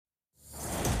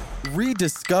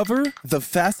Rediscover the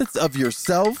facets of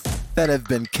yourself that have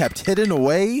been kept hidden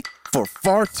away for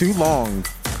far too long.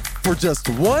 For just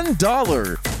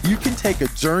 $1, you can take a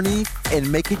journey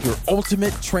and make it your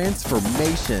ultimate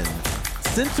transformation.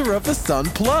 Center of the Sun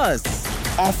Plus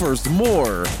offers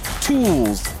more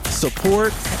tools,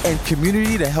 support, and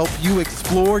community to help you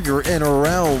explore your inner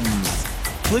realms.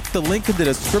 Click the link in the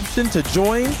description to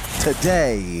join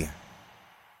today.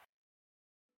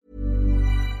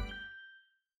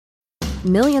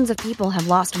 Millions of people have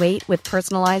lost weight with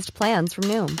personalized plans from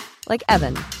Noom. Like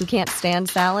Evan, who can't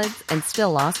stand salads and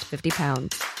still lost 50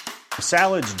 pounds.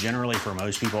 Salads generally for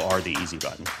most people are the easy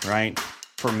button, right?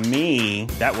 For me,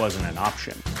 that wasn't an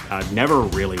option. I never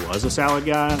really was a salad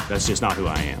guy. That's just not who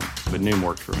I am. But Noom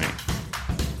worked for me.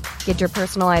 Get your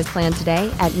personalized plan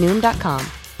today at Noom.com.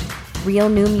 Real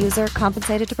Noom user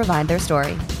compensated to provide their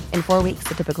story. In 4 weeks,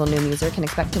 the typical Noom user can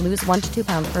expect to lose 1 to 2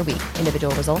 pounds per week.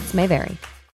 Individual results may vary.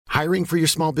 Hiring for your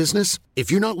small business?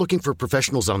 If you're not looking for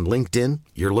professionals on LinkedIn,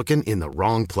 you're looking in the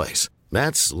wrong place.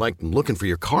 That's like looking for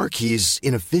your car keys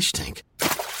in a fish tank.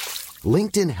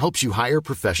 LinkedIn helps you hire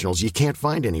professionals you can't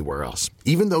find anywhere else,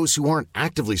 even those who aren't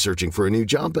actively searching for a new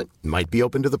job but might be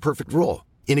open to the perfect role.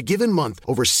 In a given month,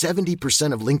 over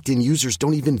 70% of LinkedIn users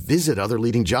don't even visit other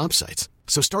leading job sites.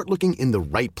 So start looking in the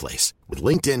right place. With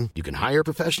LinkedIn, you can hire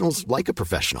professionals like a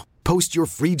professional. Post your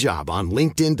free job on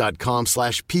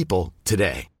linkedin.com/people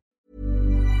today.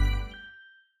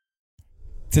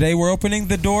 Today we're opening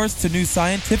the doors to new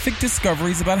scientific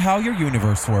discoveries about how your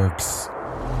universe works.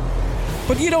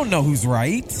 But you don't know who's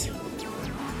right.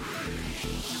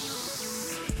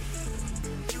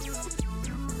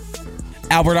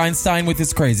 Albert Einstein with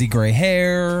his crazy gray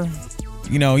hair.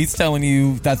 You know, he's telling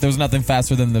you that there's nothing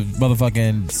faster than the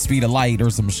motherfucking speed of light or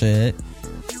some shit.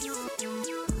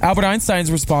 Albert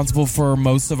Einstein's responsible for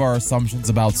most of our assumptions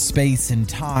about space and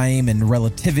time and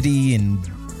relativity and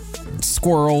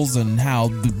squirrels and how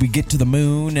we get to the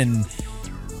moon. And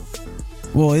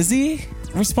well, is he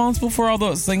responsible for all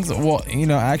those things? Well, you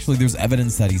know, actually there's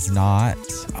evidence that he's not.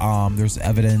 There's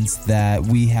evidence that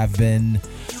we have been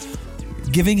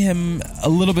giving him a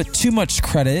little bit too much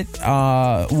credit,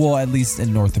 well, at least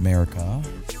in North America.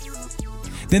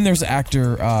 Then there's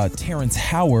actor Terrance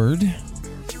Howard,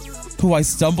 who I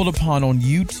stumbled upon on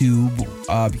YouTube.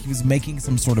 He was making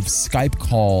some sort of Skype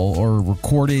call or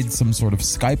recorded some sort of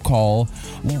Skype call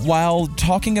while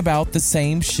talking about the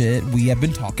same shit we have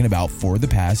been talking about for the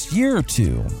past year or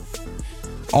two.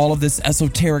 All of this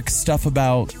esoteric stuff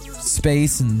about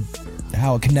space and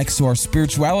how it connects to our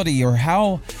spirituality, or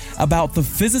how about the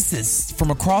physicists from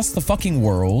across the fucking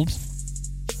world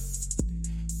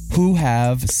who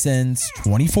have since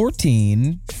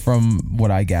 2014, from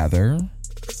what I gather,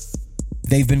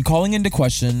 they've been calling into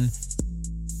question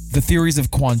the theories of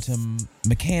quantum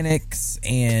mechanics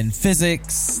and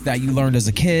physics that you learned as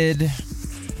a kid.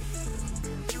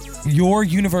 Your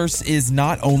universe is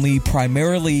not only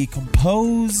primarily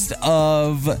composed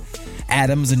of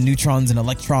atoms and neutrons and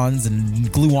electrons and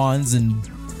gluons and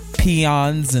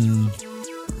pions and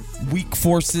weak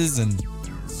forces and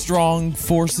strong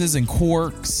forces and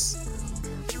quarks.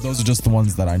 Those are just the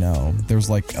ones that I know. There's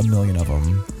like a million of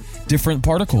them. Different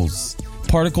particles.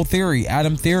 Particle theory,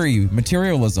 atom theory,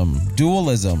 materialism,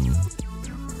 dualism.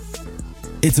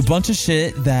 It's a bunch of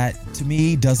shit that to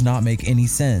me does not make any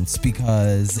sense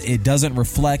because it doesn't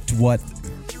reflect what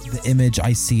the image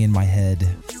I see in my head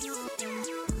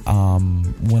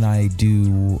when I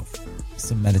do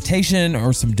some meditation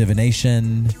or some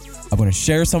divination. I'm going to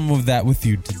share some of that with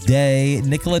you today.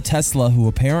 Nikola Tesla, who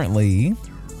apparently,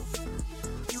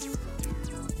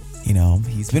 you know,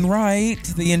 he's been right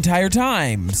the entire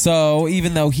time. So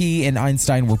even though he and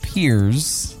Einstein were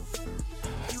peers,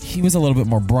 he was a little bit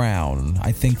more brown.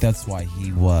 I think that's why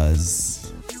he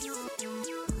was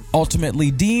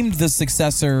ultimately deemed the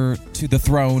successor to the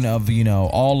throne of, you know,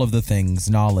 all of the things,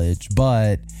 knowledge,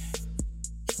 but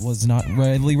was not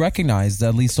readily recognized,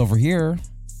 at least over here.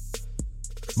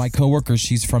 My coworker,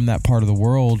 she's from that part of the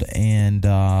world,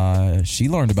 and she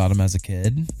learned about him as a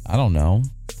kid. I don't know.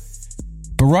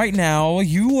 But right now,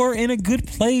 you are in a good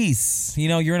place. You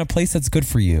know, you're in a place that's good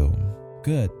for you.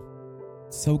 Good.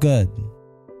 So good.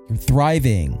 You're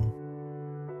thriving.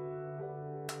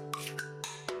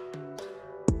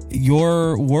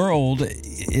 Your world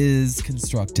is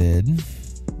constructed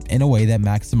in a way that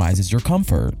maximizes your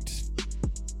comfort.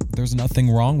 There's nothing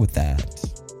wrong with that.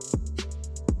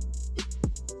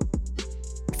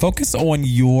 Focus on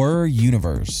your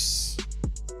universe,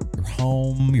 your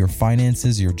home, your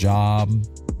finances, your job.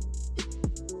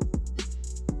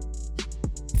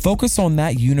 Focus on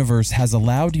that universe has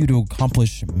allowed you to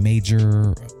accomplish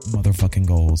major motherfucking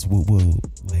goals. Woo woo.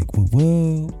 Like woo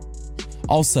woo.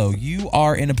 Also, you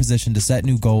are in a position to set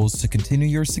new goals to continue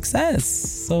your success.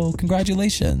 So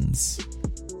congratulations.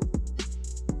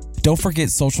 Don't forget,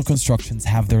 social constructions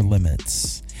have their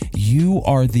limits. You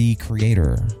are the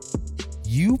creator.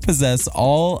 You possess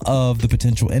all of the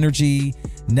potential energy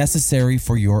necessary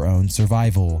for your own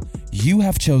survival. You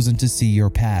have chosen to see your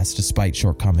past, despite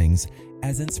shortcomings,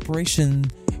 as inspiration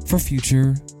for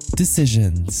future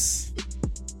decisions.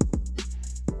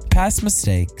 Past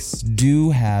mistakes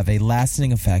do have a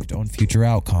lasting effect on future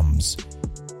outcomes,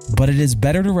 but it is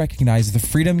better to recognize the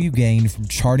freedom you gain from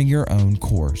charting your own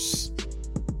course.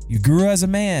 You grew as a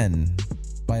man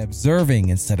by observing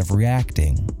instead of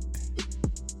reacting.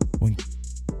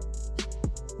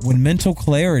 When mental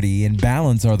clarity and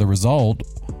balance are the result,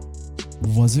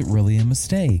 was it really a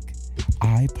mistake?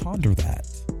 I ponder that.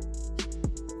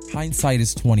 Hindsight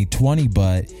is 20/20,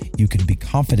 but you can be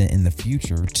confident in the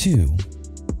future too.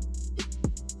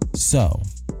 So,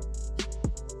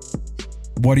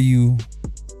 what do you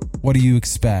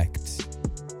expect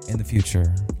in the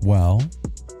future? Well,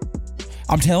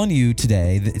 I'm telling you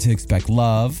today to expect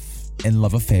love and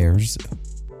love affairs.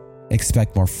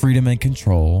 Expect more freedom and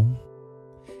control.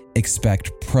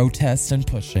 Expect protest and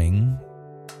pushing.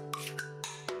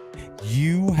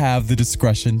 You have the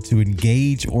discretion to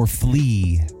engage or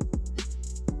flee.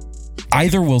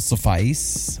 Either will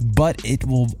suffice, but it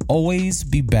will always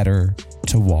be better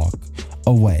to walk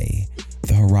away.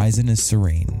 The horizon is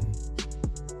serene.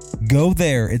 Go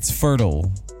there, it's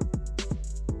fertile.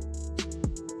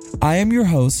 I am your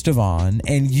host, Devon,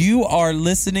 and you are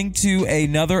listening to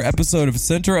another episode of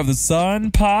Center of the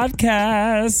Sun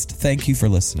podcast. Thank you for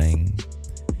listening.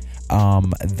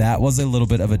 That was a little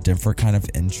bit of a different kind of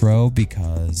intro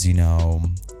because,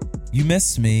 you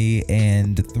missed me,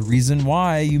 and the reason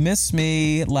why you missed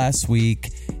me last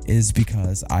week is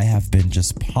because I have been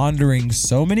just pondering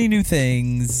so many new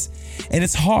things, and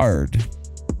it's hard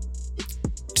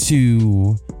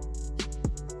to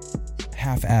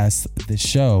half-ass this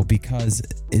show because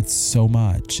it's so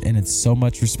much, and it's so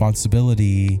much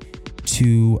responsibility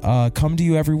to come to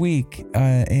you every week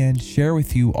and share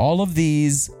with you all of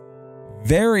these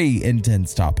very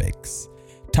intense topics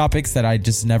that I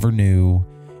just never knew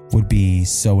would be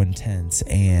so intense.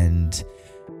 And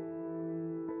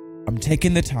I'm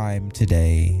taking the time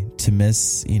today to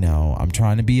miss, I'm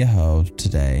trying to be a hoe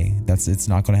today. It's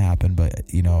not going to happen, but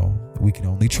we can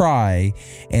only try.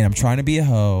 And I'm trying to be a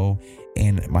hoe,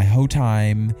 and my hoe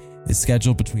time is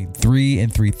scheduled between 3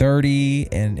 and 3:30,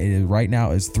 and it right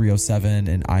now is 3:07.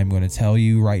 And I'm going to tell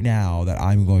you right now that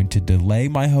I'm going to delay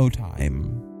my hoe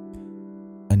time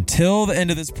until the end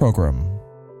of this program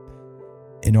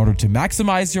in order to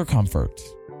maximize your comfort.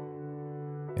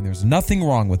 And there's nothing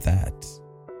wrong with that.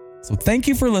 So thank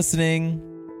you for listening.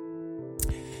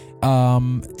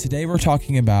 Today we're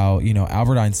talking about,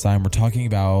 Albert Einstein. We're talking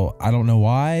about, I don't know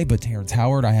why, but Terrance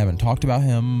Howard. I haven't talked about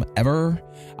him ever.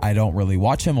 I don't really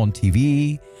watch him on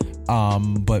TV.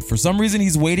 But for some reason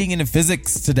he's wading into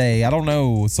physics today. I don't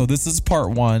know. So this is part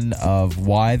 1 of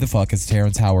why the fuck is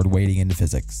Terrance Howard wading into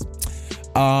physics.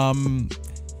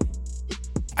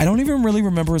 I don't even really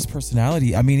remember his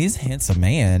personality. I mean, he's a handsome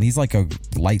man. He's like a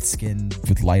light skinned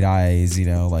with light eyes,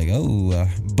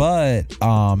 but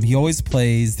he always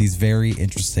plays these very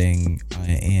interesting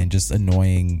and just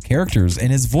annoying characters.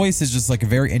 And his voice is just like a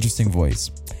very interesting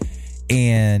voice.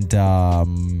 And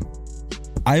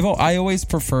I always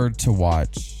preferred to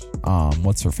watch,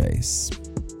 what's her face?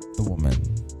 The woman.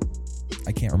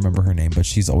 I can't remember her name, but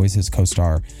she's always his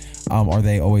co-star. Or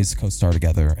they always co-star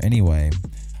together. Anyway.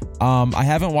 I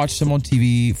haven't watched him on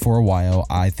TV for a while.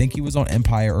 I think he was on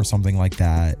Empire or something like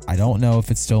that. I don't know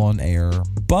if it's still on air,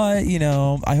 but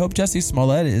I hope Jussie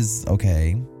Smollett is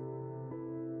okay.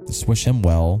 Just wish him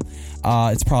well.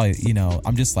 It's probably,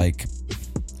 I'm just like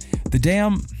the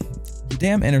damn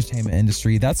entertainment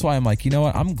industry. That's why I'm like,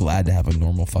 what? I'm glad to have a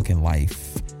normal fucking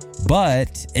life.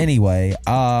 But anyway,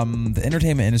 the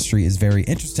entertainment industry is very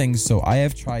interesting. So I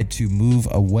have tried to move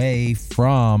away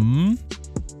from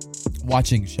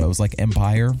watching shows like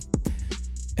Empire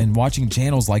and watching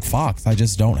channels like Fox. I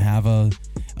just don't have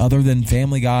other than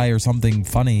Family Guy or something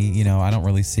funny, I don't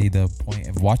really see the point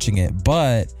of watching it.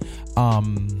 But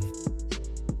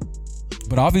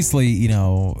obviously,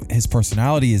 his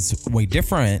personality is way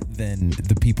different than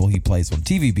the people he plays on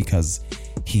TV because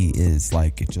he is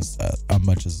like just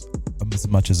as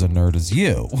much as a nerd as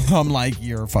you. I'm like,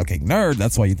 you're a fucking nerd.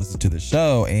 That's why you listen to the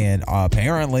show. And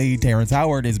apparently Terrance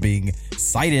Howard is being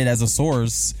cited as a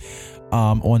source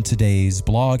on today's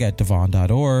blog at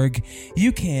devon.org.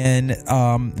 You can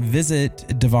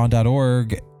visit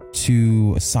devon.org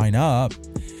to sign up,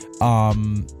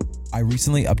 I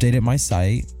recently updated my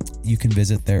site. You can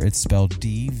visit there. It's spelled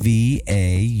dvaughn.org.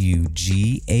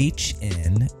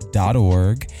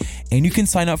 And you can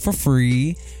sign up for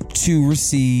free to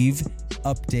receive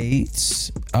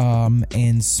updates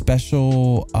and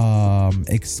special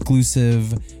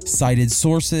exclusive cited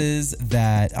sources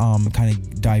that kind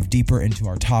of dive deeper into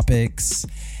our topics,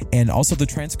 and also the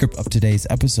transcript of today's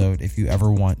episode. If you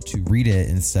ever want to read it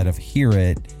instead of hear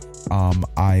it,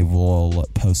 I will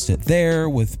post it there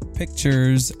with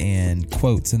pictures and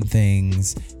quotes and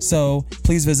things. So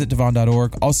please visit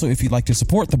devon.org. Also, if you'd like to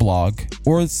support the blog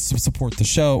or support the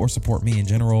show or support me in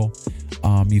general,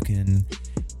 you can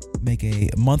make a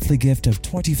monthly gift of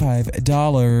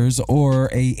 $25 or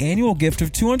an annual gift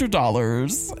of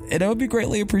 $200, and it would be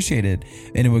greatly appreciated.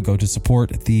 And it would go to support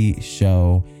the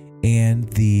show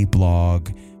and the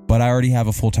blog. But I already have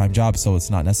a full-time job, so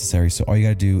it's not necessary. So all you got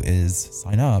to do is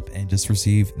sign up and just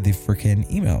receive the freaking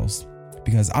emails.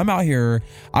 Because I'm out here,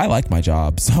 I like my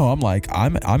job. So I'm like,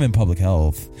 I'm in public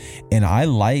health, and I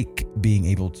like being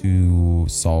able to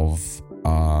solve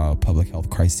public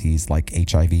health crises like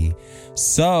HIV.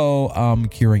 So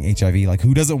curing HIV, like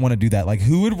who doesn't want to do that? Like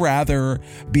who would rather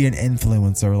be an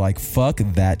influencer? Like fuck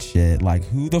that shit. Like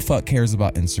who the fuck cares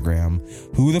about Instagram?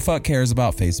 Who the fuck cares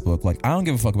about Facebook? Like I don't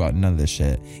give a fuck about none of this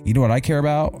shit. You know what I care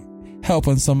about?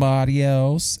 Helping somebody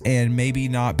else and maybe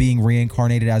not being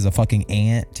reincarnated as a fucking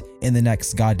ant in the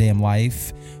next goddamn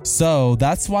life. So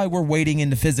that's why we're wading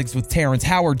into physics with Terrance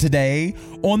Howard today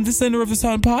on the Center of the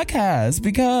Sun podcast,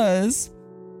 because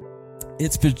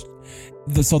it's been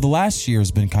the last year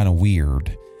has been kind of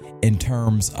weird in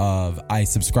terms of I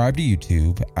subscribe to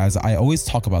YouTube, as I always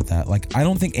talk about that. Like I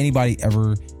don't think anybody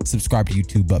ever subscribed to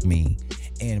YouTube but me,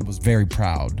 and was very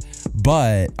proud.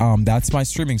 But that's my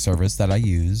streaming service that I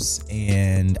use,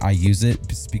 and I use it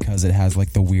just because it has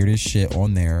like the weirdest shit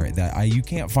on there that you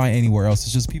can't find anywhere else.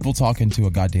 It's just people talking to a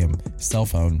goddamn cell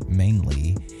phone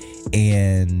mainly,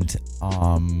 and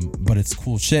but it's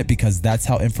cool shit because that's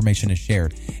how information is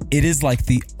shared. It is like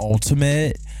the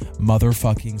ultimate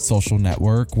motherfucking social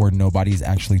network where nobody's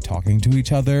actually talking to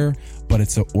each other, but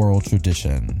it's an oral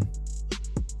tradition.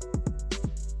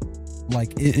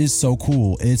 Like it is so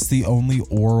cool. It's the only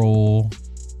oral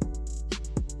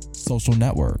social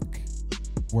network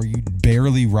where you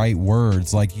barely write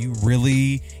words. Like you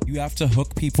have to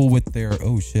hook people with their,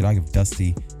 oh shit, I have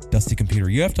dusty computer.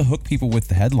 You have to hook people with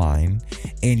the headline,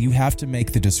 and you have to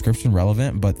make the description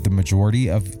relevant, but the majority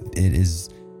of it is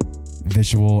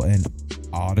visual and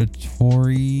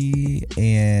auditory.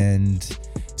 And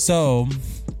so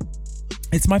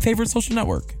it's my favorite social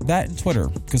network, that and Twitter,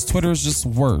 because Twitter is just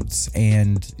words,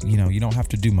 and you don't have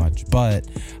to do much. But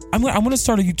I'm going to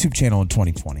start a YouTube channel in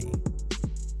 2020.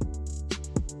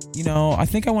 I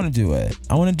think I want to do it.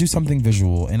 I want to do something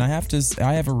visual, and I have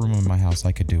a room in my house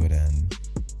I could do it in,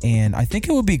 and I think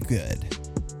it would be good.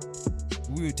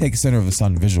 We would take Center of the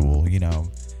Sun visual,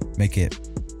 make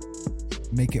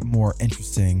it more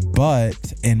interesting,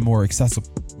 and more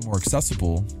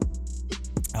accessible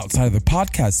outside of the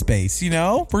podcast space.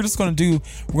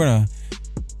 We're gonna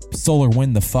solar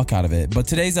wind the fuck out of it. But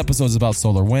today's episode is about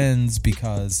solar winds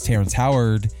because Terrance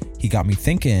Howard, he got me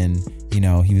thinking.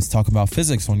 He was talking about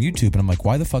physics on YouTube, and I'm like,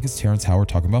 why the fuck is Terrance Howard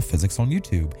talking about physics on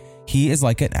YouTube? He is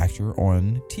like an actor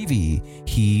on TV.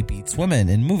 He beats women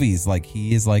in movies. Like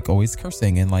he is like always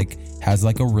cursing and like has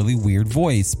like a really weird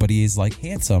voice, but he is like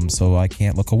handsome, so I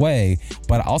can't look away.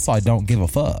 But also I don't give a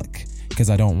fuck, because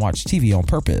I don't watch TV on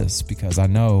purpose, because I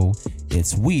know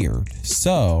it's weird.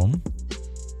 So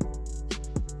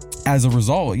as a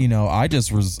result,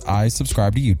 I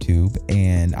subscribe to YouTube,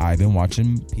 and I've been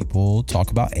watching people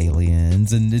talk about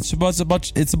aliens, and it's a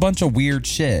bunch of weird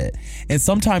shit. And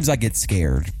sometimes I get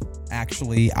scared.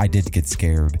 Actually, I did get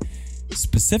scared.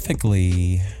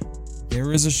 Specifically,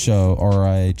 there is a show or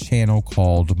a channel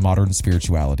called Modern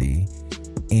Spirituality,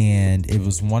 and it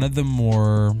was one of the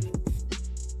more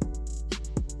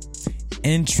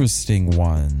interesting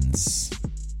ones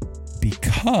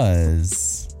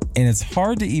because, and it's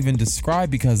hard to even describe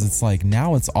because it's like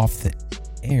now it's off the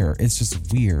air. It's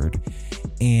just weird.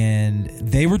 And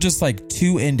they were just like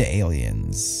too into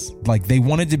aliens. Like they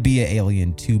wanted to be an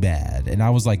alien too bad. And I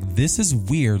was like, this is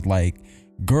weird. Like,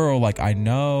 girl, like I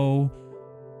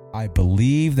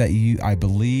believe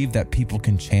that people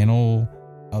can channel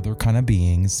other kind of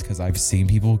beings, because I've seen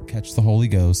people catch the Holy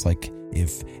Ghost. Like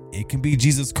if it can be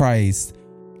Jesus Christ,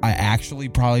 I actually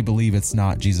probably believe it's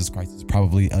not Jesus Christ. It's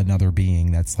probably another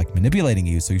being that's like manipulating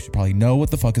you. So you should probably know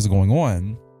what the fuck is going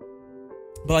on.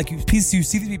 But like you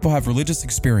see these people have religious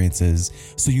experiences,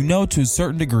 so you know to a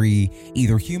certain degree,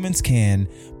 either humans can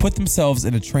put themselves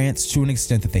in a trance to an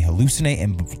extent that they hallucinate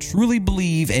and truly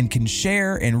believe and can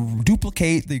share and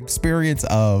duplicate the experience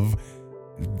of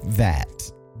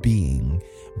that being,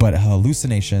 but a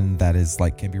hallucination that is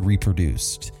like can be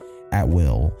reproduced at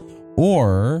will,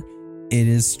 or it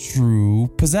is true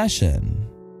possession.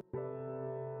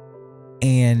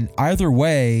 And either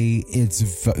way,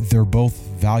 they're both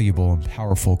valuable and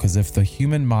powerful, because if the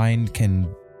human mind can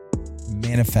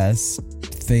manifest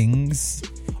things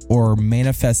or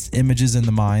manifest images in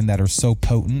the mind that are so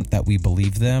potent that we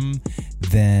believe them,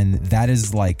 then that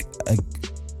is like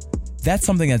that's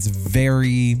something that's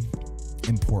very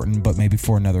important, but maybe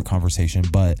for another conversation.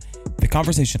 But the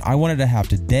conversation I wanted to have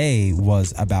today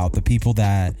was about the people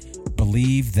that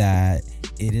believe that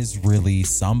it is really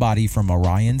somebody from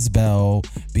Orion's Bell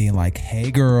being like,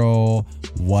 hey girl,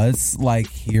 what's like,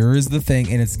 here's the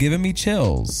thing. And it's giving me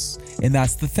chills. And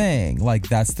that's the thing. Like,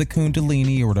 that's the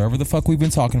Kundalini or whatever the fuck we've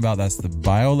been talking about. That's the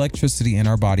bioelectricity in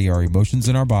our body, our emotions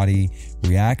in our body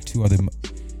react to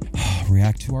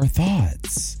our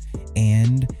thoughts.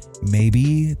 And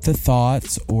maybe the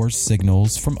thoughts or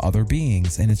signals from other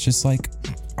beings. And it's just like,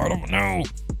 I don't know.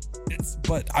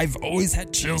 But I've always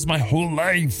had chills my whole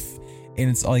life. And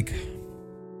it's like,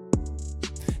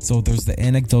 so there's the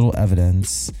anecdotal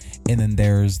evidence, and then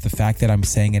there's the fact that I'm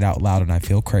saying it out loud and I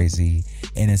feel crazy.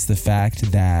 And it's the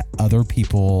fact that other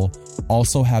people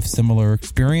also have similar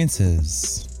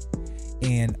experiences.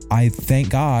 And I thank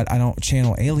God I don't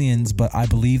channel aliens, but I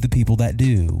believe the people that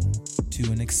do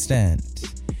to an extent.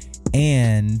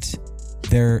 And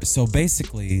so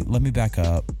basically, let me back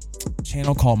up.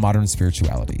 Channel called Modern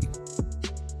Spirituality.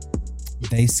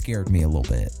 They scared me a little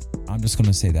bit. I'm just going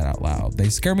to say that out loud. They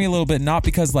scare me a little bit, not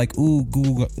because like, ooh,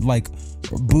 goo, like,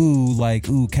 boo, like,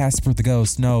 ooh, Casper the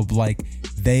Ghost. No, but like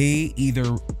they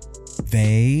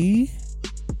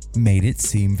made it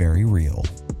seem very real,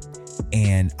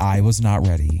 and I was not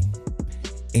ready.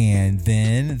 And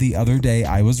then the other day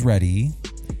I was ready,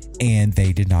 and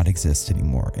they did not exist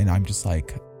anymore. And I'm just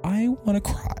like, I want to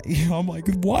cry. I'm like,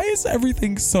 why is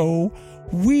everything so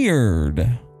weird?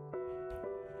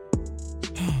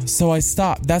 So I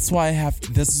stopped. This is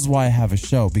why I have a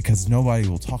show, because nobody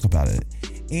will talk about it.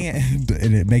 And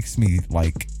it makes me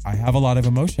like, I have a lot of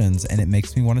emotions, and it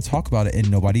makes me want to talk about it,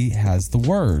 and nobody has the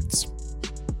words.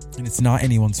 And it's not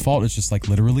anyone's fault. It's just like,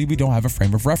 literally, we don't have a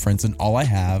frame of reference, and all I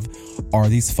have are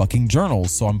these fucking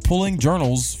journals. So I'm pulling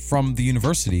journals from the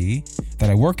university that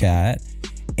I work at,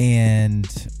 and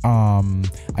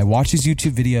I watch these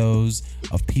YouTube videos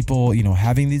of people,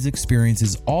 having these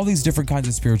experiences, all these different kinds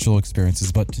of spiritual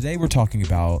experiences. But today we're talking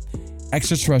about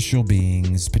extraterrestrial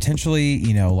beings, potentially,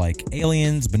 like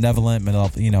aliens, benevolent,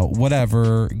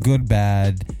 whatever, good,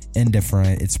 bad,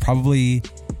 indifferent. It's probably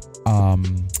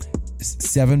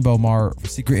Seven Bomar,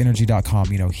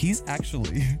 secretenergy.com. He's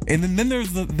actually, and then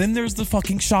there's the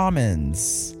fucking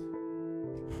shamans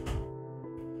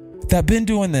that been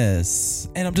doing this,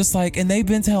 and I'm just like, and they've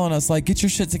been telling us like, get your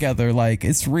shit together, like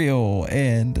it's real.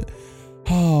 And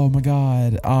oh my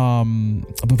god,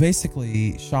 but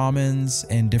basically shamans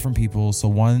and different people. So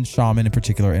one shaman in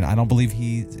particular, and I don't believe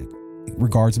he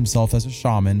regards himself as a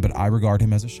shaman, but I regard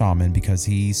him as a shaman because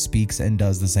he speaks and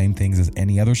does the same things as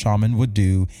any other shaman would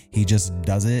do. He just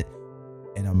does it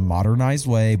in a modernized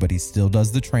way, but he still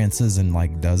does the trances and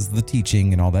like does the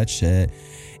teaching and all that shit,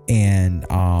 and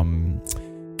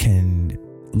can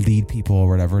lead people or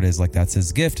whatever it is. Like, that's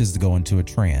his gift, is to go into a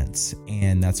trance,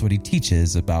 and that's what he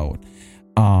teaches about.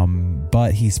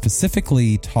 But he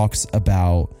specifically talks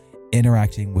about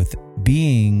interacting with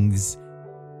beings,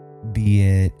 be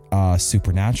it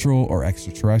supernatural or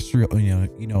extraterrestrial,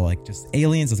 like just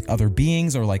aliens, like other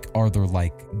beings, or like are there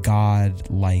like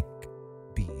god-like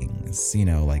beings,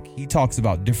 like he talks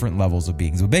about different levels of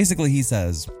beings. But basically he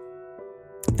says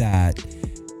that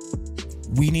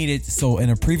we needed, so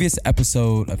in a previous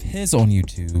episode of his on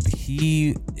YouTube,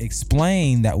 he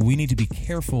explained that we need to be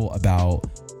careful about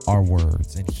our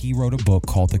words. And he wrote a book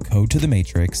called The Code to the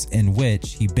Matrix, in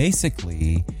which he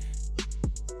basically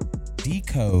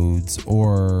decodes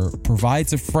or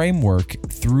provides a framework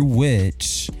through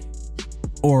which,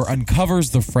 or uncovers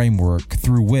the framework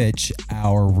through which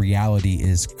our reality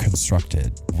is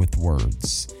constructed with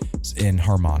words in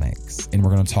harmonics. And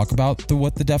we're going to talk about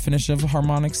what the definition of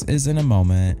harmonics is in a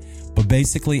moment. But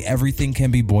basically everything can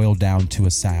be boiled down to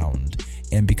a sound.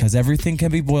 And because everything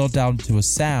can be boiled down to a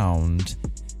sound,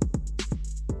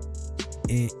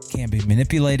 it can be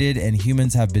manipulated, and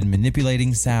humans have been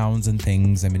manipulating sounds and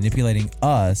things and manipulating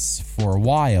us for a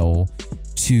while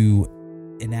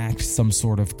to enact some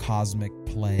sort of cosmic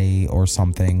play or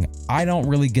something. I don't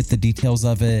really get the details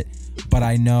of it, but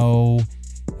I know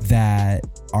that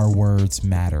our words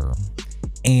matter.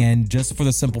 And just for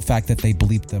the simple fact that they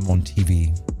bleep them on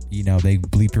TV, you know, they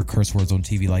bleep your curse words on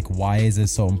TV. Like, why is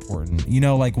this so important? You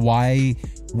know, like, why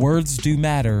words do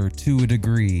matter to a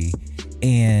degree.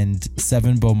 And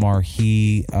Seven Bomar,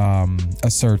 he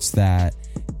asserts that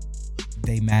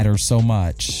they matter so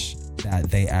much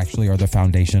that they actually are the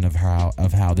foundation of how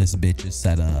this bitch is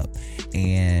set up.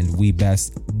 And we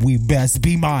best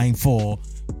be mindful,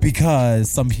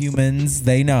 because some humans,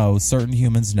 certain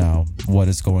humans know what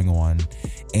is going on,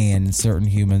 and certain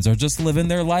humans are just living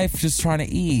their life, just trying to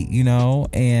eat, you know,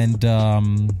 and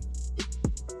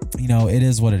you know, it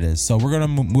is what it is. So we're gonna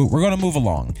move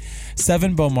along.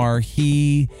 Seven Bomar,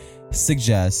 he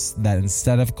suggests that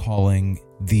instead of calling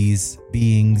these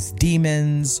beings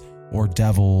demons or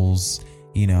devils,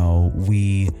 you know,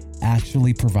 we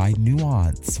actually provide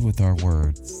nuance with our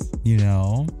words, you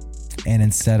know, and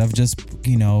instead of just,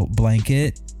 you know,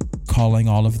 blanket calling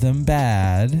all of them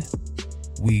bad,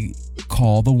 we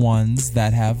call the ones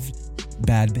that have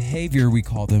bad behavior, we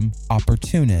call them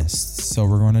opportunists. So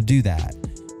we're going to do that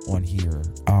on here.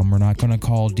 We're not going to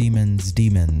call demons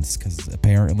because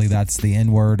apparently that's the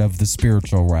N-word of the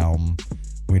spiritual realm.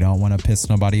 We don't want to piss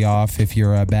nobody off. If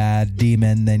you're a bad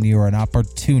demon, then you're an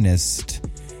opportunist,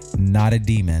 not a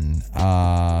demon,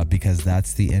 because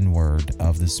that's the N-word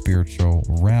of the spiritual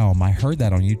realm. I heard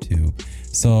that on YouTube.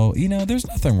 So, you know, there's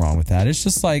nothing wrong with that. It's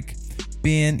just like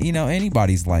being, you know,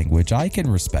 anybody's language. I can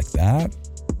respect that.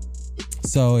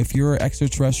 So if you're an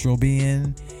extraterrestrial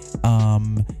being,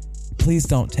 please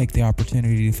don't take the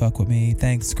opportunity to fuck with me.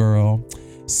 Thanks, girl.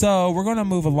 So we're going to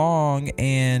move along.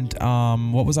 And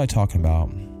what was I talking about?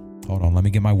 Hold on. Let me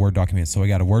get my Word document. So we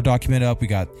got a Word document up. We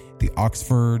got the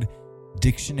Oxford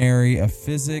Dictionary of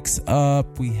Physics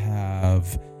up. We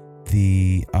have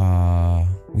we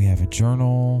have a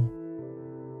journal,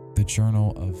 the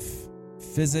Journal of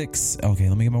Physics. Okay,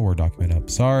 let me get my Word document up.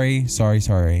 Sorry.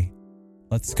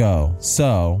 Let's go.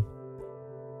 So,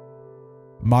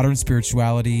 modern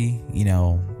spirituality, you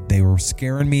know, they were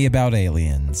scaring me about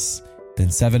aliens. Then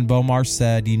Seven Bomar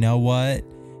said, you know what?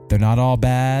 They're not all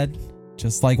bad.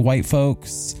 Just like white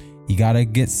folks, you got to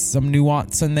get some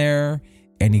nuance in there,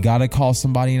 and you got to call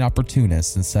somebody an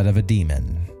opportunist instead of a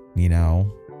demon. You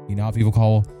know how people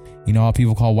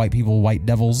call white people white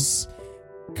devils?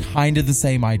 Kind of the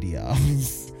same idea.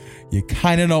 You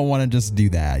kind of don't want to just do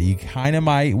that. You kind of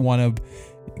might want to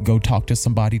go talk to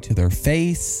somebody to their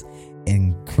face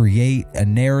and create a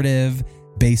narrative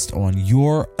based on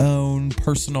your own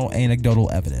personal anecdotal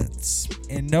evidence.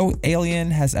 And no alien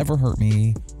has ever hurt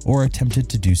me or attempted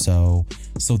to do so.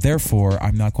 So therefore,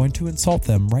 I'm not going to insult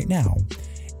them right now.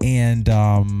 And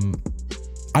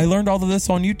I learned all of this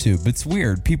on YouTube. It's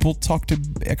weird. People talk to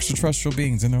extraterrestrial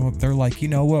beings and they're like, you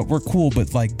know what? We're cool,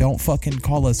 but like, don't fucking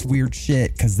call us weird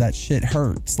shit, because that shit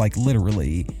hurts, like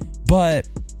literally. But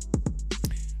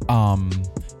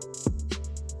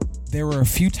there were a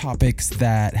few topics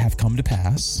that have come to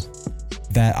pass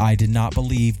that I did not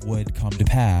believe would come to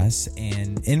pass.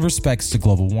 And in respects to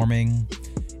global warming,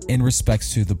 in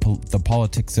respects to the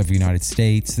politics of the United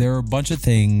States, there are a bunch of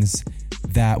things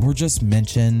that were just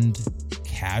mentioned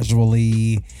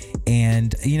casually.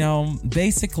 And, you know,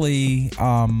 basically,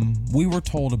 we were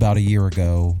told about a year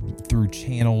ago through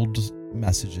channeled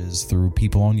messages through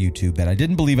people on YouTube that I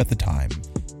didn't believe at the time,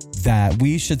 that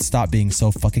we should stop being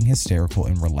so fucking hysterical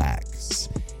and relax.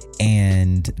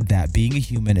 And that being a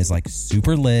human is like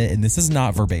super lit. And this is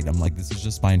not verbatim. Like, this is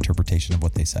just my interpretation of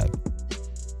what they said.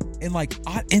 And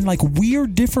like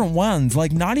weird different ones,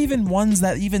 like not even ones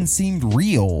that even seemed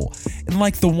real. And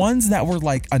like the ones that were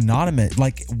like anonymous,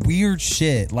 like weird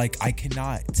shit. Like I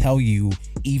cannot tell you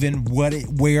even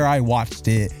where I watched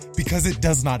it, because it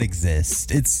does not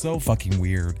exist. It's so fucking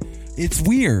weird. It's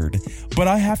weird, but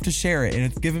I have to share it, and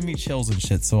it's giving me chills and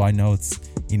shit. So I know it's,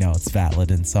 you know, it's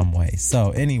valid in some way. So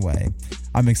anyway,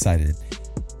 I'm excited.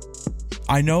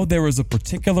 I know there was a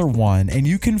particular one, and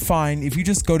you can find, if you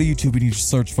just go to YouTube and you just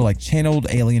search for like channeled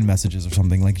alien messages or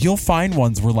something, like you'll find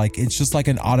ones where like it's just like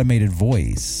an automated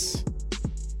voice,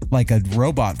 like a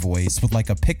robot voice with like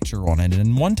a picture on it.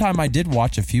 And one time I did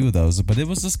watch a few of those, but it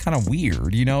was just kind of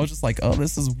weird, you know, just like, oh,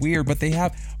 this is weird, but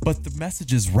the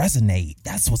messages resonate.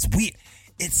 That's what's weird.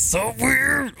 It's so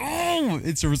weird. Oh,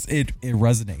 it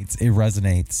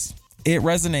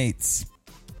resonates.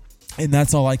 And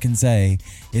that's all I can say,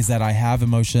 is that I have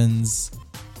emotions,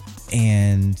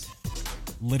 and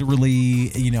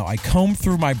literally, you know, I comb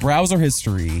through my browser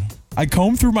history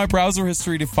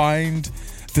to find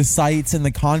the sites and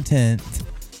the content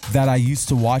that I used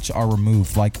to watch are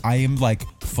removed. Like, I am like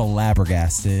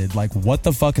flabbergasted. Like, what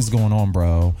the fuck is going on,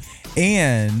 bro?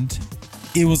 And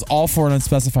it was all for an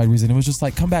unspecified reason. It was just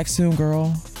like, come back soon,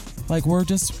 girl. Like, we're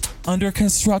just under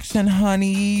construction,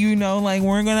 honey. You know, like,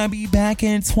 we're gonna be back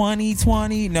in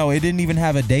 2020. No, it didn't even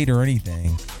have a date or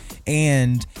anything.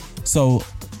 And so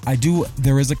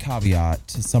there is a caveat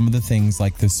to some of the things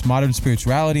like this modern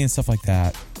spirituality and stuff like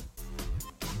that.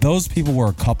 Those people were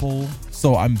a couple,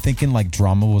 so I'm thinking like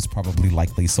drama was probably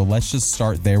likely. So let's just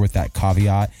start there with that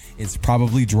caveat. It's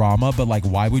probably drama, but like,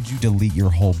 why would you delete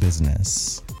your whole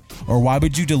business? Or why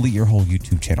would you delete your whole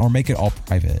YouTube channel or make it all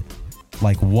private?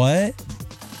 Like, what?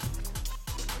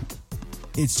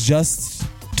 It's just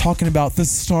talking about the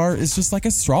start. It's just like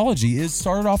astrology. It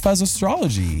started off as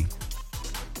astrology.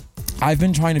 I've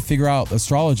been trying to figure out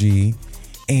astrology,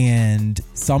 and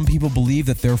some people believe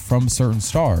that they're from certain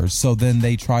stars. So then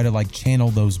they try to like channel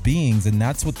those beings, and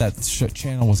that's what that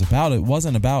channel was about. It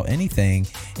wasn't about anything.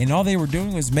 And all they were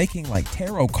doing was making like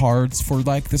tarot cards for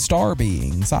like the star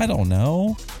beings. I don't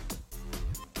know.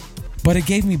 But it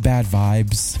gave me bad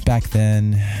vibes back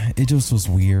then. It just was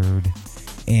weird.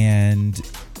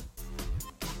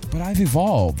 But I've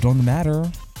evolved on the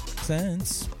matter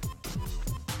since.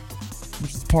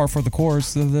 Which is par for the course.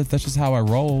 So that's just how I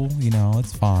roll. You know,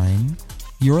 it's fine.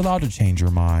 You're allowed to change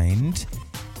your mind.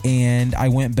 And I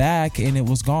went back and it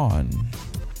was gone.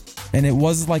 And it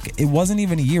wasn't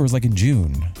even a year. It was like in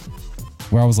June.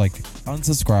 Where I was like,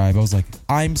 unsubscribe. I was like,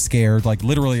 I'm scared. Like,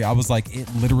 literally, I was like,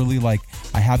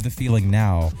 I have the feeling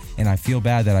now. And I feel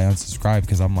bad that I unsubscribed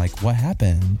because I'm like, what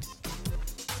happened?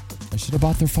 I should have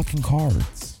bought their fucking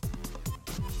cards.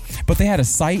 But they had a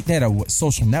site, they had a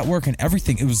social network and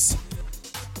everything. It was...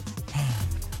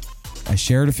 I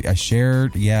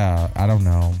shared, yeah, I don't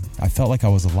know. I felt like I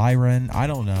was a Lyran. I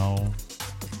don't know.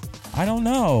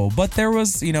 But there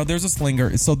was, there's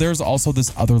this so there's also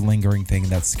this other lingering thing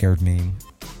that scared me.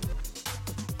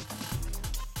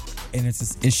 And it's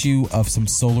this issue of some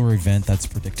solar event that's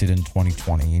predicted in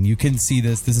 2020. And you can see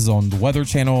this is on the Weather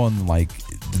Channel and like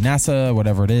NASA,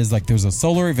 whatever it is. Like, there's a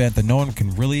solar event that no one can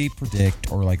really predict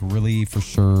or like really for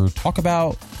sure talk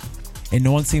about. And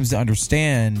no one seems to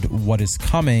understand what is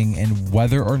coming and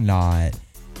whether or not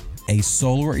a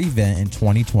solar event in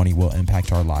 2020 will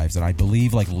impact our lives. And I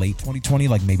believe like late 2020,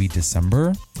 like maybe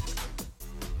December.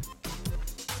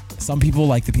 Some people,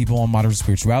 like the people on modern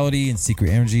spirituality and secret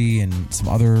energy and some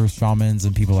other shamans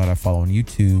and people that I follow on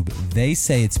YouTube, they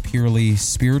say it's purely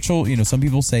spiritual. Some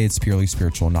people say it's purely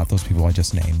spiritual, not those people I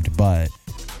just named, but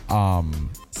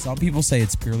some people say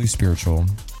it's purely spiritual.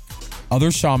 Other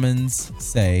shamans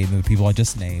say, the people I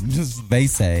just named, they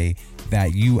say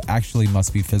that you actually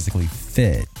must be physically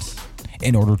fit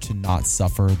in order to not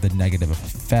suffer the negative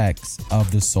effects of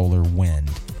the solar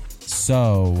wind.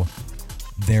 So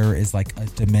there is like a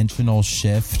dimensional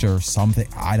shift or something.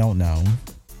 I don't know.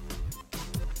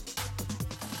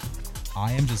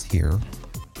 I am just here.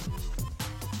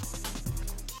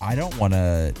 I don't want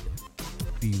to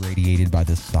be radiated by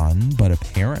the sun, but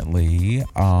apparently,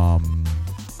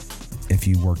 if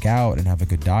you work out and have a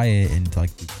good diet and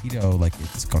like do keto, like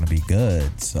it's going to be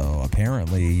good. So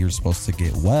apparently you're supposed to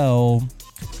get well,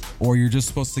 or you're just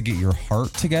supposed to get your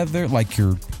heart together, like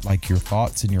your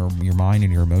thoughts and your mind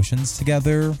and your emotions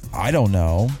together. I don't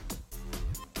know.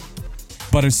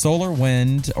 But a solar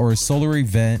wind or a solar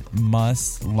event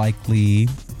must likely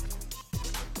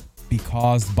be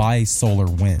caused by solar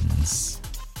winds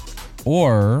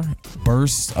or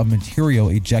bursts of material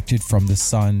ejected from the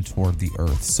sun toward the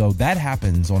earth. So that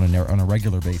happens on a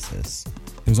regular basis.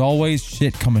 There's always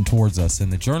shit coming towards us. In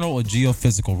the Journal of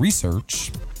Geophysical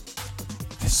Research,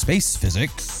 Space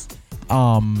Physics,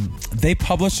 they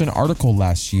published an article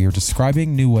last year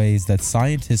describing new ways that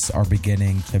scientists are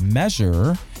beginning to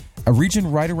measure a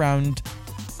region right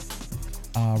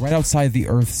outside the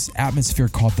Earth's atmosphere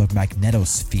called the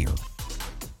magnetosphere.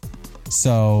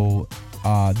 So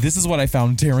this is what I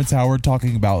found Terrance Howard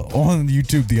talking about on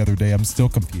YouTube the other day. I'm still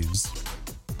confused.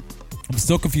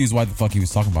 Why the fuck he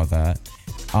was talking about that.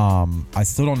 I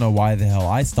still don't know why the hell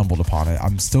I stumbled upon it.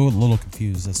 I'm still a little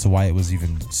confused as to why it was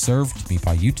even served to me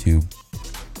by YouTube.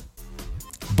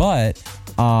 But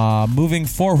moving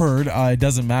forward, it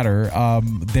doesn't matter.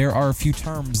 There are a few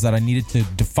terms that I needed to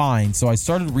define. So I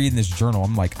started reading this journal.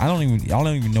 I'm like, I don't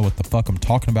even know what the fuck I'm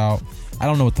talking about. I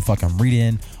don't know what the fuck I'm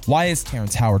reading. Why is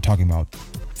Terrance Howard talking about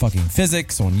fucking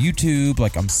physics on YouTube?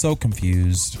 Like, I'm so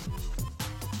confused.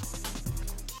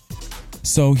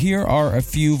 So here are a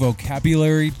few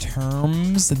vocabulary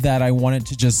terms that I wanted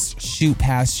to just shoot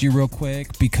past you real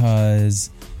quick because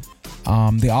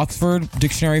the Oxford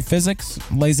Dictionary of Physics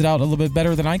lays it out a little bit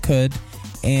better than I could.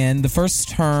 And the first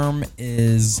term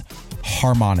is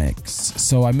harmonics.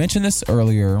 So I mentioned this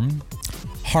earlier.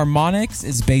 Harmonics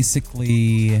is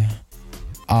basically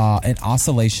an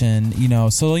oscillation,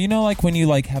 so like when you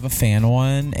like have a fan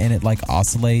on and it like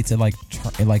oscillates, it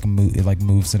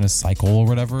moves in a cycle or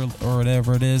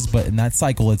whatever it is, but in that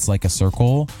cycle it's like a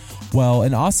circle. Well,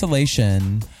 an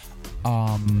oscillation,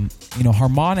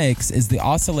 harmonics is the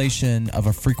oscillation of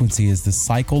a frequency, is the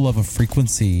cycle of a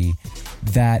frequency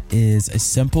that is a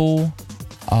simple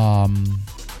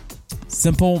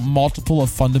multiple of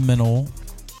fundamental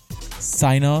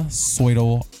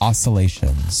sinusoidal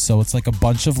oscillations. So it's like a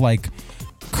bunch of like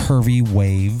curvy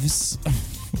waves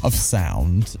of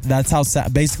sound. That's how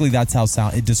sound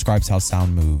it describes how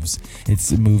sound moves.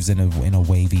 It moves in a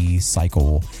wavy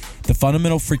cycle. The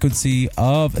fundamental frequency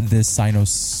of this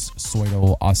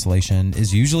sinusoidal oscillation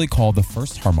is usually called the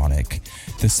first harmonic.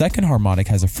 The second harmonic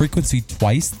has a frequency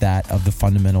twice that of the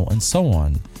fundamental, and so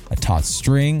on. A taut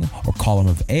string or column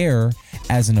of air,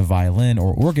 as in a violin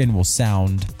or organ, will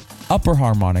sound upper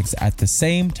harmonics at the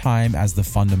same time as the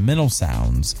fundamental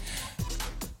sounds.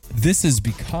 This is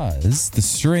because the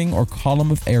string or column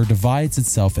of air divides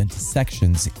itself into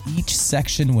sections, each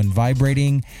section when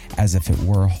vibrating as if it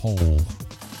were a whole.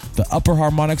 The upper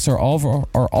harmonics are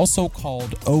also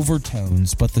called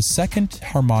overtones, but the second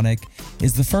harmonic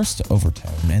is the first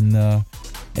overtone,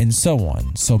 and so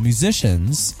on. So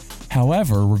musicians,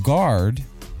 however, regard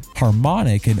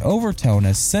harmonic and overtone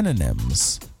as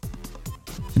synonyms,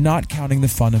 not counting the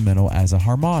fundamental as a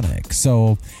harmonic.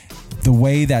 So the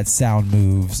way that sound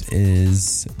moves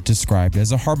is described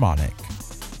as a harmonic.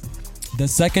 The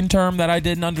second term that I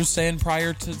didn't understand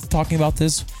prior to talking about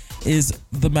this is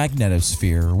the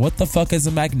magnetosphere. What the fuck is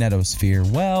a magnetosphere?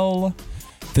 Well,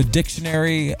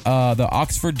 the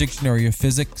Oxford Dictionary of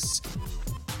Physics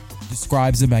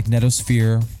describes a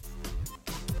magnetosphere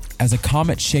as a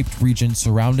comet-shaped region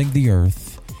surrounding the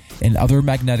Earth and other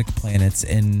magnetic planets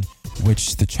in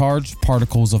which the charged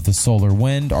particles of the solar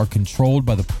wind are controlled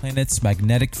by the planet's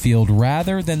magnetic field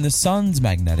rather than the sun's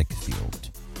magnetic field.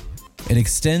 It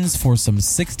extends for some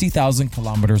 60,000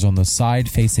 kilometers on the side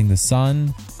facing the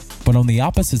sun, but on the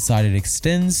opposite side it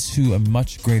extends to a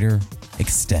much greater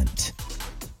extent.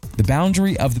 The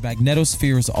boundary of the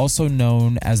magnetosphere is also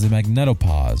known as the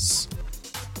magnetopause.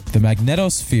 The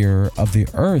magnetosphere of the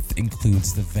Earth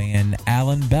includes the Van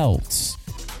Allen belts.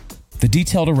 The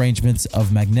detailed arrangements of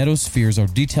magnetospheres are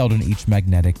detailed in each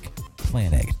magnetic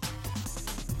planet.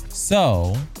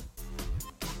 So,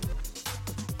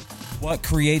 what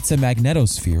creates a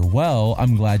magnetosphere? Well,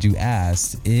 I'm glad you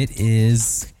asked. It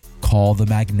is called the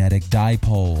magnetic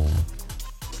dipole.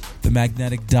 The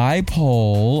magnetic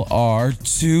dipole are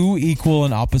two equal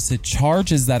and opposite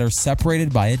charges that are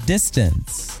separated by a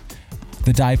distance.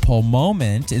 The dipole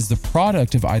moment is the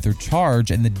product of either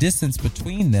charge and the distance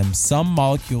between them. Some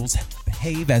molecules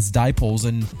behave as dipoles,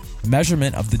 and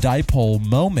measurement of the dipole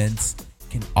moments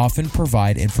can often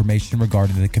provide information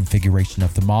regarding the configuration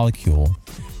of the molecule.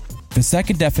 The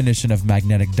second definition of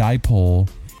magnetic dipole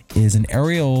is an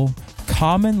areal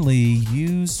commonly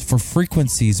used for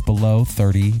frequencies below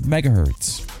 30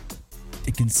 megahertz.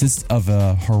 It consists of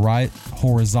a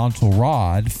horizontal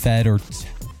rod fed or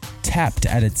tapped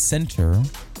at its center.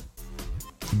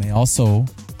 It may also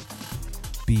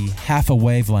be half a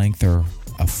wavelength or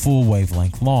a full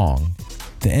wavelength long.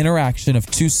 The interaction of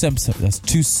two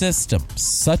systems,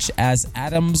 such as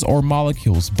atoms or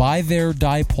molecules, by their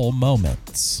dipole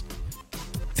moments.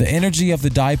 The energy of the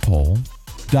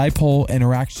dipole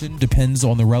interaction depends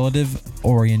on the relative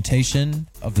orientation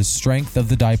of the strength of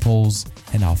the dipoles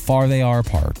and how far they are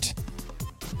apart.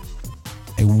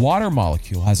 A water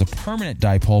molecule has a permanent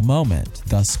dipole moment,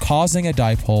 thus causing a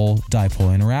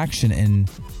dipole-dipole interaction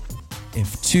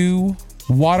if two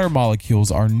water molecules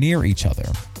are near each other.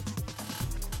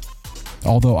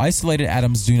 Although isolated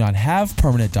atoms do not have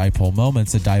permanent dipole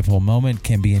moments, a dipole moment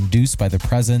can be induced by the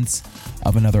presence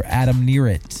of another atom near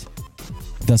it,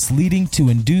 thus leading to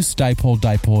induced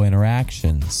dipole-dipole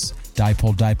interactions.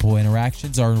 Dipole-dipole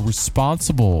interactions are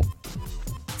responsible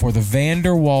for the van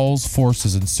der Waals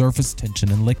forces and surface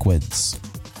tension in liquids.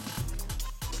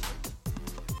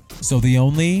 So the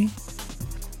only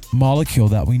molecule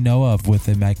that we know of with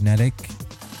a magnetic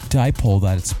dipole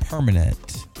that is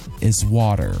permanent is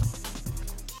water.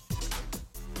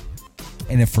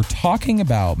 And if we're talking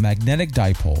about magnetic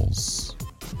dipoles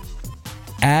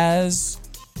as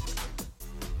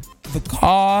the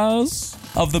cause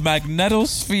of the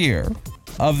magnetosphere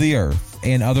of the Earth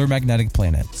and other magnetic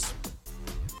planets,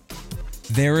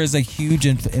 there is a huge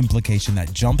implication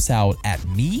that jumps out at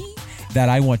me that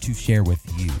I want to share with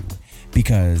you,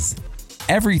 because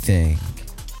everything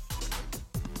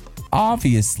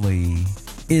obviously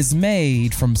is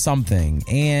made from something,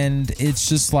 and it's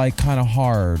just like kind of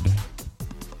hard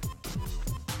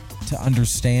to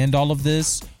understand all of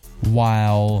this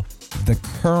while the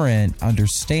current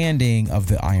understanding of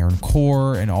the iron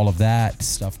core and all of that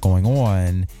stuff going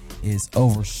on is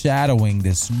overshadowing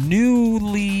this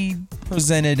newly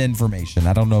presented information.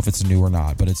 I don't know if it's new or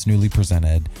not, but it's newly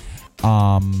presented.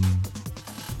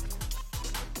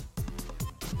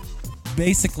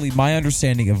 Basically, my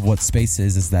understanding of what space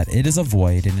is that it is a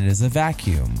void and it is a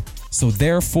vacuum. So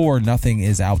therefore, nothing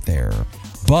is out there.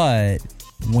 But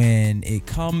when it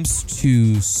comes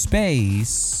to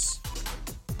space,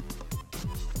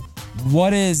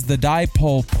 what is the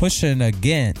dipole pushing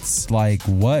against? Like,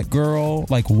 what, girl?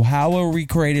 Like, how are we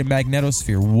creating a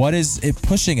magnetosphere? What is it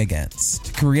pushing against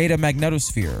to create a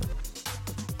magnetosphere?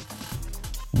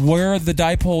 Where are the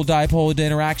dipole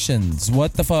interactions?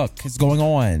 What the fuck is going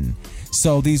on?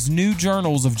 So these new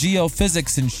journals of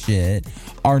geophysics and shit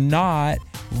are not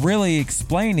really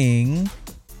explaining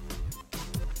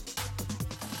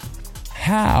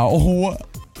how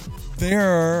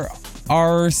there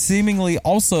are seemingly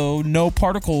also no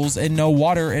particles and no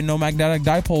water and no magnetic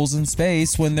dipoles in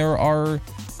space when there are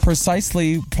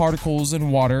precisely particles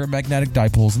and water and magnetic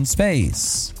dipoles in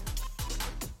space.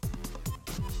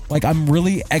 Like, I'm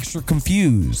really extra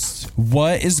confused.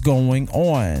 What is going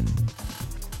on?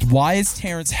 Why is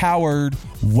Terrance Howard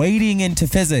wading into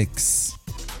physics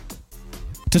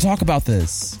to talk about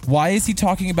this? Why is he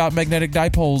talking about magnetic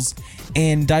dipoles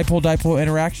and dipole-dipole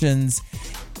interactions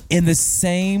in the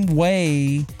same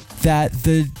way that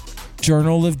the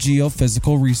Journal of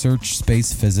Geophysical Research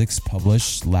Space Physics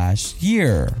published last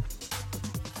year?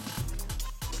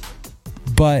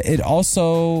 But it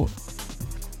also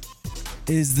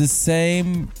is the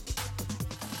same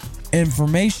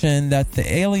information that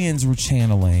the aliens were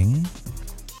channeling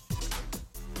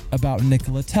about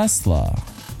Nikola Tesla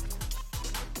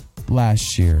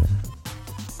last year.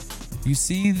 You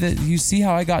see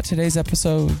how I got today's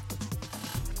episode?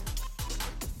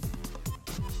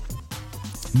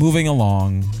 Moving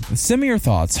along, send me your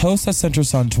thoughts. Host at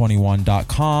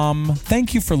CenterSun21.com.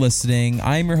 Thank you for listening.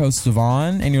 I am your host,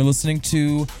 Devon, and you're listening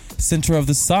to Center of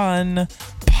the Sun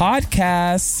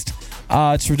podcast.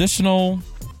 Traditional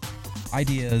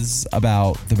ideas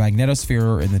about the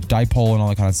magnetosphere and the dipole and all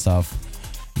that kind of stuff,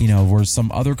 were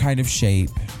some other kind of shape,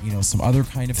 some other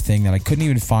kind of thing that I couldn't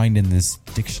even find in this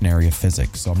dictionary of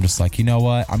physics. So I'm just like, you know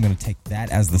what? I'm going to take that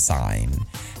as the sign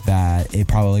that it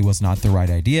probably was not the right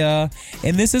idea.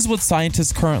 And this is what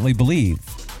scientists currently believe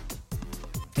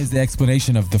is the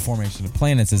explanation of the formation of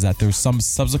planets, is that there's some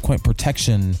subsequent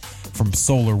protection from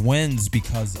solar winds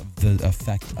because of the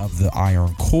effect of the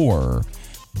iron core.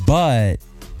 But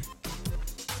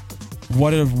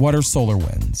what are solar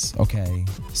winds? Okay,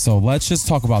 so let's just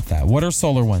talk about that. What are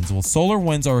solar winds? Well, solar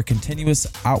winds are a continuous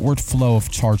outward flow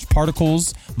of charged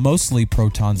particles, mostly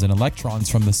protons and electrons,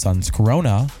 from the sun's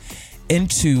corona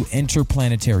into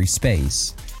interplanetary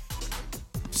space.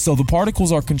 So the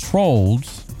particles are controlled.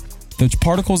 The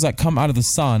particles that come out of the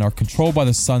sun are controlled by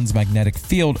the sun's magnetic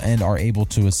field and are able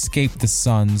to escape the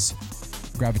sun's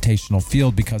gravitational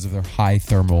field because of their high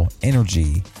thermal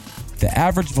energy. The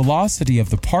average velocity of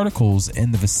the particles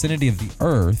in the vicinity of the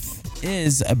Earth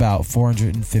is about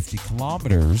 450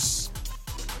 kilometers.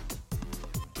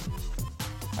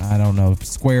 I don't know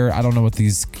what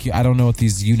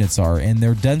these units are, and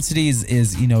their density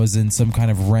is in some kind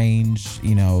of range,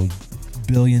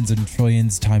 billions and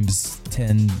trillions times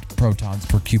 10 protons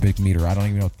per cubic meter. I don't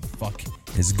even know what the fuck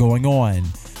is going on,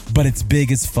 but it's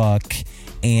big as fuck.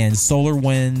 And solar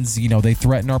winds, they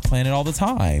threaten our planet all the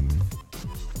time.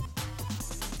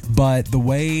 But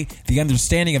the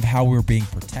understanding of how we're being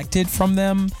protected from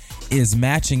them is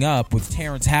matching up with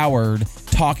Terrance Howard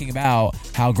talking about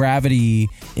how gravity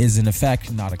is an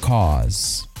effect, not a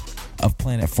cause of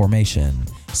planet formation.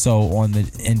 So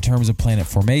in terms of planet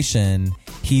formation,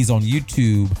 he's on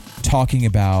YouTube talking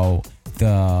about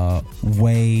the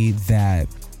way that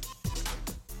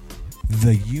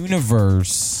the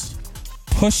universe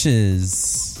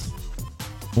pushes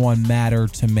on matter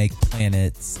to make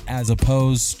planets, as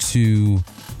opposed to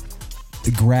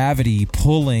the gravity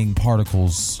pulling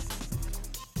particles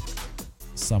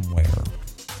somewhere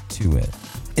to it.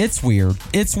 It's weird,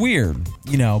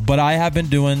 but I have been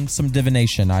doing some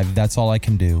divination. That's all I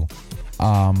can do.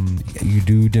 You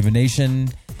do divination,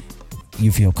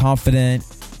 you feel confident,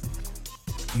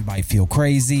 you might feel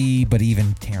crazy, but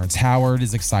even Terrance Howard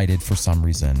is excited for some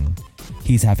reason.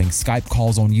 He's having Skype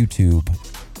calls on YouTube.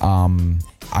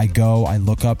 I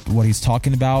look up what he's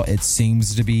talking about. It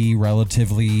seems to be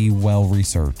relatively well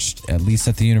researched, at least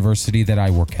at the university that I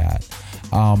work at.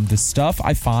 The stuff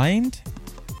I find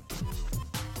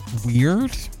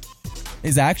weird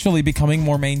is actually becoming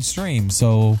more mainstream.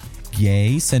 So,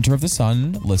 yay, Center of the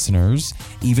Sun listeners,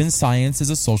 even science is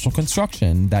a social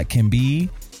construction that can be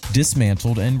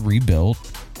dismantled and rebuilt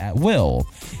at will.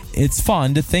 It's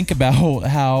fun to think about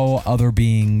how other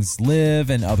beings live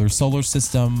and other solar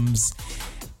systems,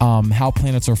 how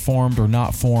planets are formed or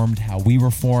not formed, how we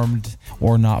were formed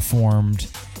or not formed.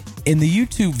 In the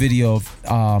YouTube video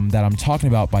that I'm talking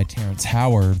about by Terrance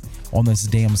Howard on this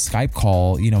damn Skype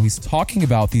call, he's talking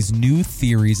about these new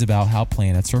theories about how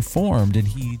planets are formed, and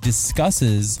he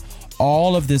discusses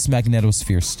all of this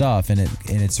magnetosphere stuff, and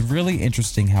it's really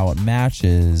interesting how it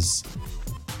matches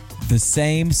the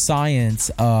same science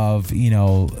of, in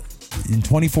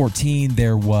 2014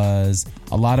 there was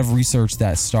a lot of research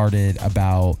that started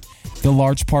about the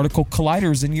Large Particle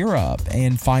Colliders in Europe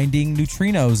and finding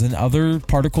neutrinos and other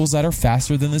particles that are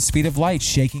faster than the speed of light,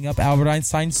 shaking up Albert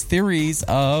Einstein's theories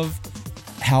of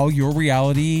how your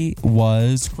reality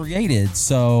was created.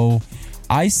 So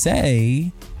I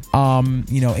say,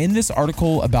 in this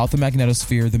article about the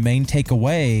magnetosphere, the main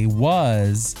takeaway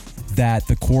was that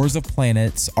the cores of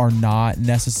planets are not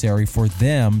necessary for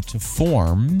them to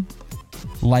form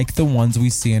like the ones we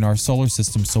see in our solar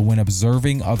system. So when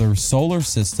observing other solar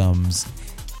systems,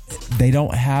 they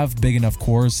don't have big enough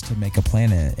cores to make a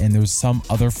planet, and there's some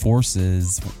other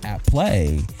forces at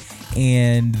play.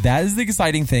 And that is the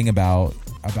exciting thing about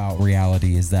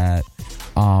reality, is that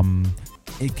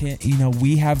it can,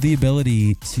 we have the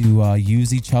ability to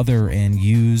use each other and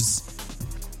use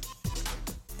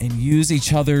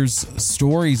each other's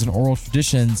stories and oral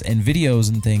traditions and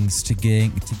videos and things to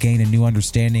gain a new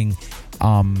understanding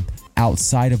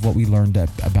outside of what we learned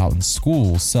about in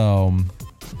school. So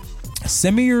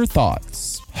send me your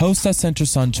thoughts. Host at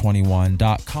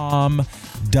centersun21.com.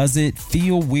 Does it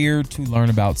feel weird to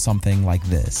learn about something like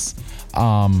this?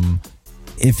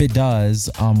 If it does,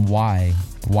 why?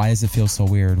 Why does it feel so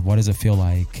weird? What does it feel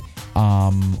like?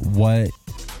 What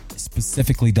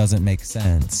specifically doesn't make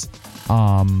sense?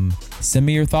 Send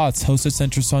me your thoughts. Host at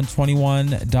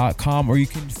centersun21.com, or you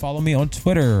can follow me on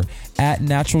Twitter at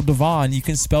naturaldevon. You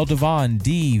can spell Devon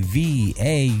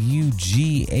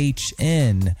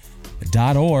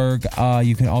DVAUGHN.org.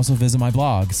 You can also visit my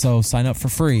blog, so sign up for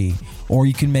free, or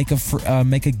you can make a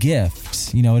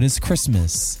gift. It is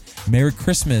Christmas. Merry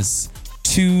Christmas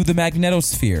to the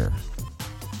magnetosphere.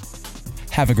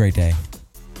 Have a great day.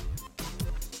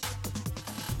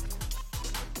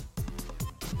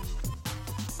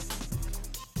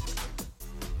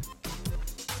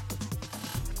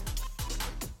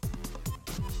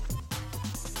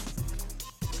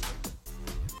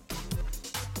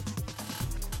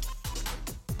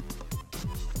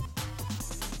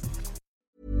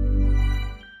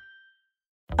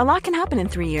 A lot can happen in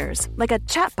 3 years, like a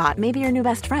chatbot may be your new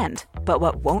best friend. But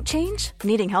what won't change?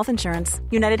 Needing health insurance.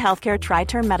 United Healthcare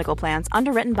Tri-Term Medical Plans,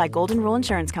 underwritten by Golden Rule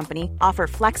Insurance Company, offer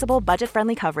flexible,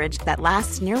 budget-friendly coverage that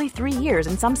lasts nearly 3 years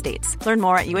in some states. Learn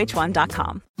more at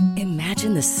uh1.com.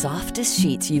 Imagine the softest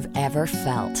sheets you've ever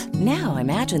felt. Now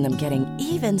imagine them getting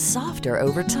even softer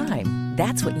over time.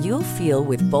 That's what you'll feel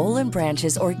with Boll &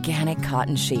 Branch's organic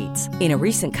cotton sheets. In a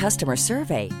recent customer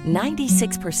survey,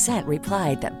 96%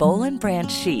 replied that Boll &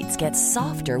 Branch sheets get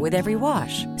softer with every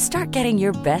wash. Start getting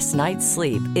your best night's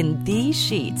sleep in these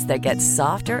sheets that get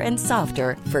softer and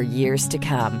softer for years to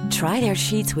come. Try their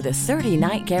sheets with a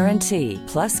 30-night guarantee.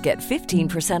 Plus, get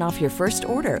 15% off your first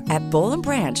order at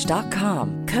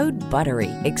bollandbranch.com. Code BUTTERY.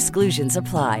 Exclusions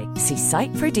apply. See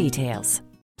site for details.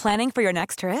 Planning for your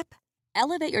next trip?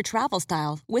 Elevate your travel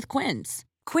style with Quince.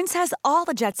 Quince has all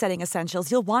the jet-setting essentials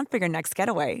you'll want for your next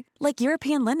getaway, like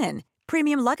European linen,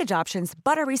 premium luggage options,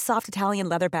 buttery soft Italian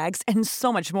leather bags, and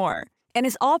so much more. And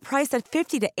is all priced at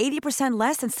 50 to 80%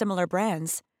 less than similar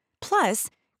brands. Plus,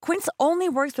 Quince only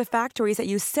works with factories that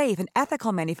use safe and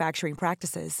ethical manufacturing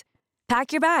practices.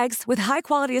 Pack your bags with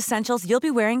high-quality essentials you'll be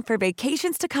wearing for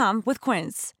vacations to come with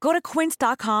Quince. Go to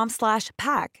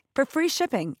quince.com/pack for free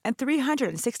shipping and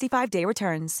 365-day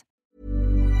returns.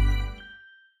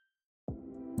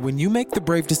 When you make the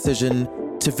brave decision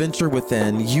to venture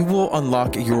within, you will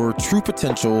unlock your true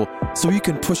potential so you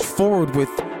can push forward with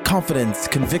confidence,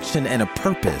 conviction, and a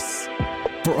purpose.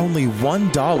 For only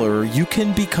 $1, you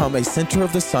can become a Center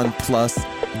of the Sun Plus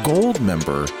Gold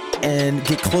member and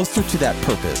get closer to that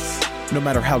purpose. No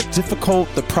matter how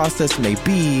difficult the process may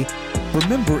be,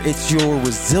 remember it's your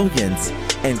resilience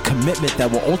and commitment that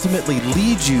will ultimately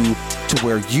lead you to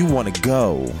where you want to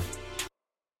go.